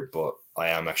Raiders here, but I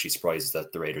am actually surprised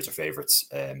that the Raiders are favourites.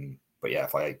 But yeah,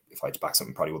 if I had to back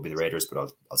something, probably would be the Raiders,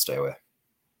 but I'll stay away.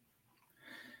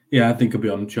 Yeah, I think I'll be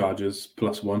on Chargers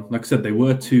 +1. Like I said, they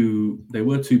were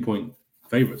 2-point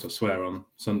favourites, I swear, on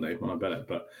Sunday when I bet it.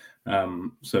 But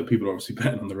so people are obviously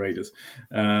betting on the Raiders.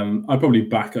 I'd probably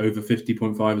back over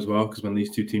 50.5 as well, because when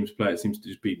these two teams play, it seems to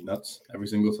just beat nuts every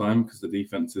single time because the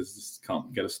defenses just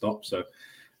can't get a stop. So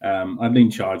I'd lean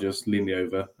Chargers, lean the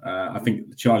over. I think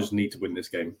the Chargers need to win this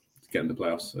game to get in the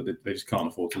playoffs. They just can't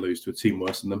afford to lose to a team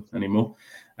worse than them anymore,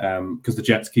 because the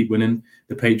Jets keep winning.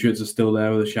 The Patriots are still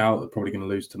there with a shout. They're probably going to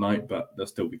lose tonight, but they'll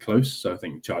still be close. So I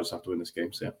think the Chargers have to win this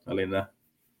game. So yeah, I'll lean there.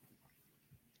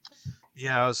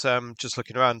 Yeah, I was just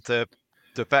looking around. The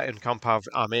betting comp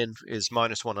I'm in is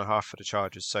 -1.5 for the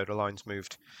Chargers, so the line's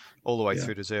moved all the way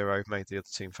through to 0, made the other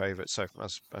team favourite. So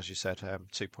as you said,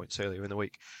 2 points earlier in the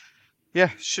week. Yeah,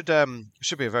 should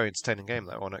be a very entertaining game,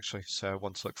 that one, actually. So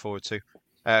one to look forward to.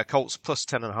 Colts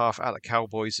 +10.5 at the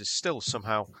Cowboys is still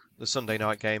somehow the Sunday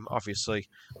night game. Obviously,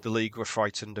 the league were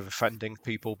frightened of offending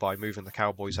people by moving the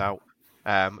Cowboys out,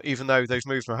 even though they've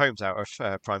moved Mahomes out of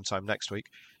primetime next week.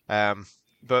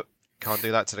 But can't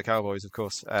do that to the Cowboys, of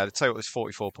course. The total is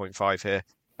 44.5 here,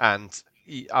 and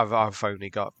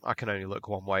I can only look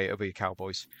one way. It'll be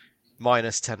Cowboys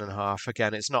 -10.5.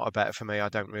 Again, it's not a bet for me. I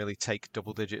don't really take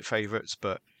double-digit favourites,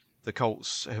 but the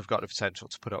Colts have got the potential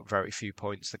to put up very few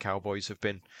points. The Cowboys have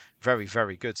been very,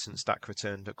 very good since Dak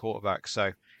returned at quarterback.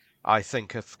 So I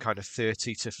think of kind of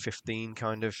 30-15,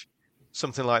 kind of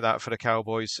something like that for the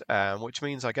Cowboys, which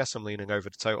means I guess I'm leaning over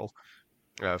the total.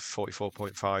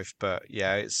 44.5, but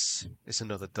yeah, it's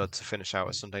another dud to finish out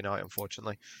a Sunday night,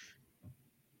 unfortunately.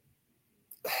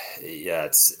 Yeah,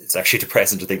 it's actually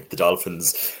depressing to think the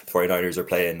Dolphins 49ers are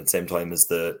playing at the same time as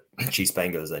the Chiefs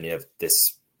Bengals, and you have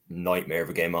this nightmare of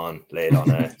a game late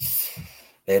on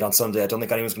Sunday. I don't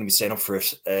think anyone's going to be staying up for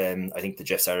it. I think the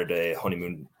Jeff Saturday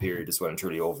honeymoon period is well and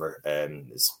truly over.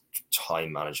 His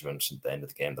time management at the end of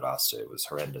the game, the last day, was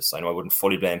horrendous. I know I wouldn't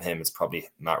fully blame him. It's probably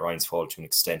Matt Ryan's fault to an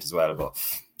extent as well, but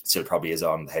still probably is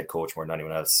on the head coach more than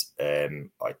anyone else. I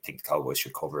think the Cowboys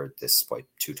should cover this by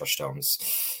 2 touchdowns.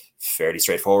 Fairly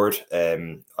straightforward.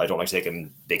 I don't like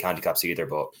taking big handicaps either,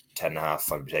 but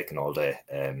 10.5 I'll be taking all day.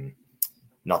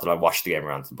 Not that I watched the game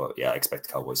or anything, but yeah, I expect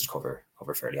the Cowboys to cover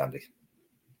fairly handy.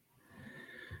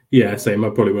 Yeah, same. I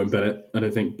probably won't bet it, I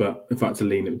don't think, but if I had to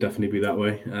lean, it would definitely be that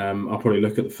way. I'll probably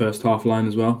look at the first half line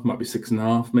as well. Might be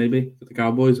 6.5 maybe for the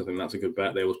Cowboys. I think that's a good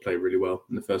bet. They always play really well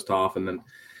in the first half, and then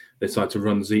they decide to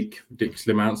run Zeke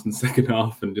ridiculously amounts in the second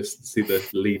half and just see the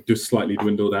lead just slightly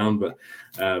dwindle down. But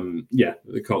yeah,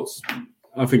 the Colts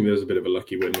I think there's a bit of a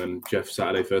lucky win when Jeff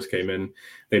Saturday first came in.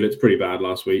 They looked pretty bad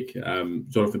last week.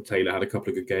 Jonathan Taylor had a couple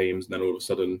of good games, and then all of a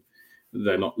sudden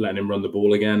they're not letting him run the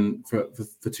ball again for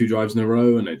 2 drives in a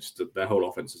row, and their whole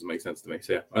offense doesn't make sense to me.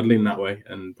 So yeah, I'd lean that way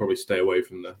and probably stay away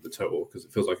from the total because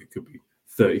it feels like it could be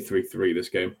 33-3 this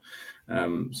game.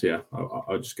 So yeah,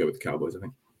 I'll just go with the Cowboys, I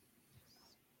think.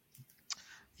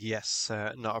 Yes,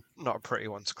 not a pretty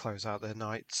one to close out their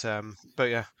night. But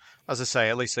yeah, as I say,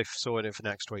 at least they sorted it for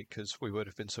next week because we would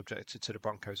have been subjected to the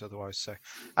Broncos otherwise. So,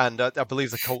 and I believe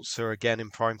the Colts are again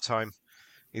in prime time,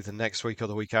 either next week or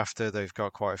the week after. They've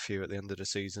got quite a few at the end of the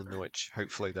season, which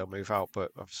hopefully they'll move out.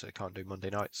 But obviously, they can't do Monday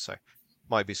nights, so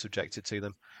might be subjected to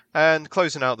them. And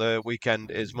closing out the weekend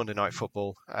is Monday Night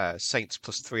Football. Saints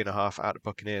plus 3.5 at the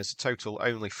Buccaneers. Total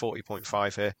only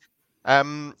 40.5 here.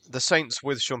 The Saints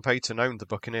with Sean Payton owned the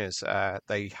Buccaneers.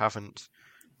 They haven't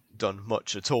done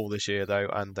much at all this year though,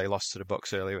 and they lost to the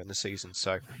Bucs earlier in the season.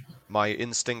 So my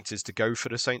instinct is to go for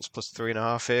the Saints plus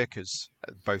 3.5 here because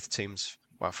both teams,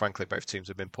 well, frankly, both teams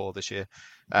have been poor this year.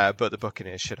 But the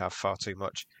Buccaneers should have far too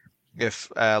much.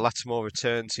 If Lattimore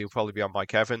returns, he'll probably be on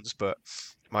Mike Evans, but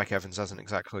Mike Evans hasn't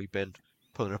exactly been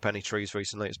pulling up any trees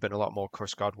recently. It's been a lot more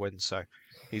Chris Godwin, so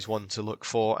he's one to look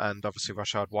for, and obviously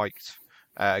Rashad White.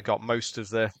 Got most of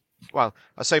the, well,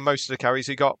 I say most of the carries.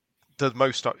 He got the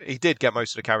most. He did get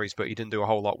most of the carries, but he didn't do a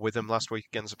whole lot with them last week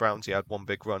against the Browns. He had one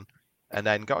big run, and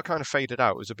then got kind of faded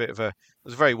out. It was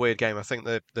a very weird game. I think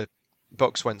the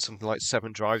Bucs went something like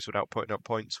 7 drives without putting up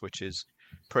points, which is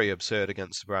pretty absurd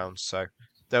against the Browns. So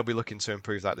they'll be looking to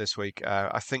improve that this week.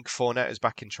 I think Fournette is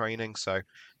back in training, so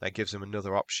that gives him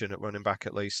another option at running back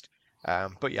at least.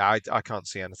 But yeah, I can't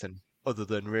see anything other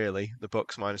than really the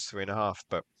Bucs minus 3.5,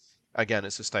 but. Again,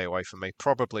 it's a stay away from me.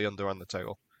 Probably under on the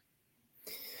total.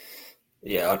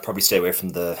 Yeah, I'd probably stay away from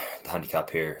the handicap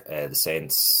here. The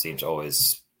Saints seem to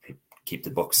always keep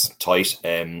the Bucs tight.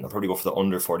 I'll probably go for the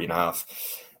under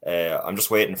 40.5. I'm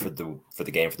just waiting for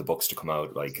the game for the Bucs to come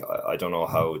out. Like I don't know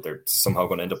how they're somehow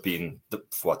going to end up being the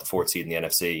 4th seed in the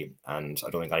NFC, and I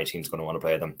don't think any team's going to want to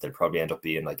play them. They'll probably end up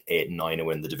being like 8 and 9 and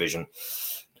win the division.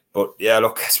 But yeah,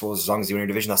 look, I suppose as long as you win your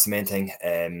division, that's the main thing.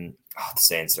 The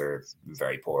Saints are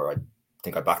very poor. I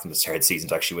think I backed them to start the season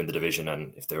to actually win the division,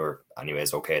 and if they were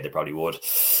anyways okay, they probably would.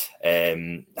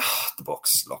 The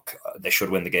Bucs, look, they should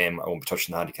win the game. I won't be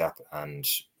touching the handicap, and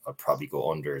I'll probably go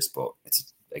unders. But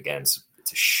it's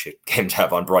a shit game to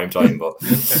have on prime time. But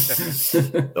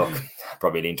look,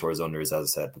 probably lean towards unders,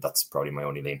 as I said. But that's probably my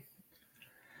only lean.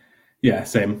 Yeah,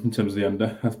 same in terms of the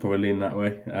under. I'd probably lean that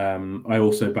way. I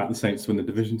also back the Saints to win the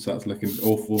division, so that's looking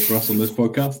awful for us on this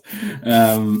podcast.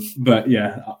 But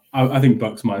yeah, I think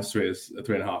Bucs minus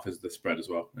 3.5 is the spread as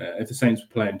well. If the Saints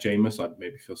were playing Jameis, I'd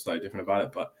maybe feel slightly different about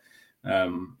it. But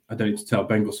I don't need to tell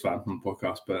Bengals fan on the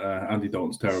podcast, but Andy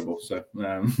Dalton's terrible. So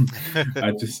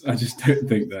I just don't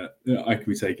think that I could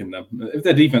be taking them. If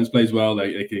their defense plays well,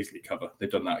 they can easily cover. They've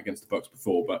done that against the Bucs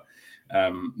before, but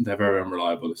they're very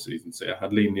unreliable this season. So yeah,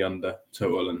 I'd lean the under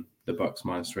total and the Bucs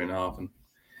minus 3.5 and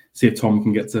see if Tom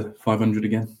can get to 500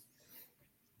 again.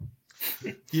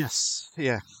 Yes,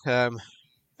 yeah.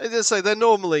 So they're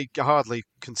normally hardly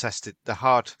contested. They're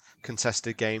hard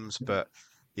contested games, but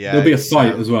yeah, there'll be a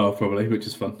fight as well, probably, which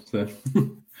is fun. So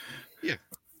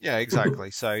yeah,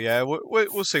 exactly. So yeah,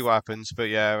 we'll see what happens. But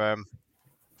yeah,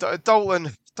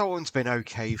 Dalton's been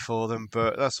okay for them,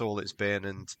 but that's all it's been,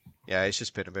 and yeah, it's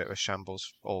just been a bit of a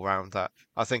shambles all round. That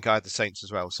I think I had the Saints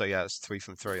as well. So yeah, it's 3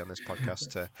 from 3 on this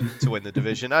podcast to win the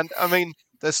division, and I mean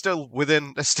they're still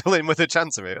in with a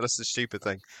chance of it. That's the stupid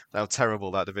thing. How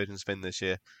terrible that division's been this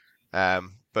year.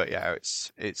 But yeah,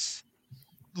 it's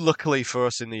luckily for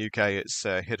us in the UK, it's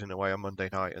hidden away on Monday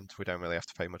night, and we don't really have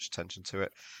to pay much attention to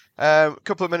it. A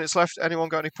couple of minutes left. Anyone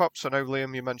got any props? I know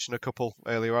Liam, you mentioned a couple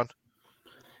earlier on.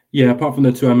 Yeah, apart from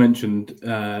the 2 I mentioned,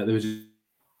 there was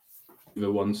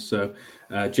the ones. So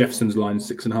Jefferson's line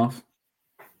 6.5,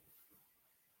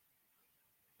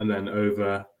 and then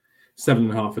over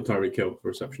 7.5 for Tyreek Hill for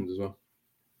receptions as well.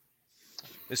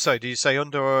 So, do you say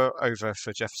under or over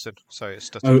for Jefferson? So it's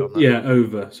stuttered on that. Yeah,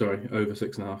 over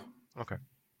 6.5. Okay.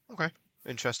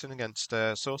 Interesting against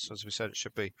Source, as we said. It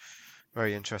should be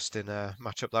very interesting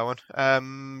matchup, that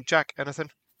one. Jack, anything?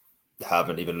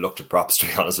 Haven't even looked at props, to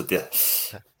be honest with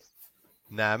you.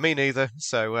 Nah, me neither.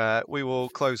 So we will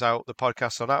close out the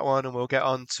podcast on that one, and we'll get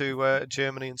on to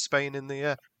Germany and Spain in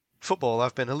the football.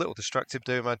 I've been a little distracted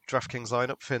doing my DraftKings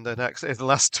lineup in the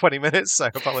last 20 minutes, so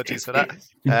apologies for that.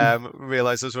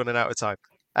 Realised I was running out of time.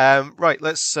 Right,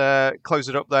 let's close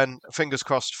it up then. Fingers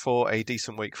crossed for a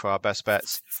decent week for our best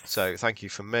bets. So thank you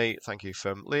from me, thank you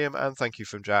from Liam, and thank you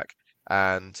from Jack.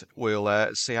 And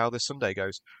we'll see how this Sunday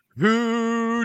goes.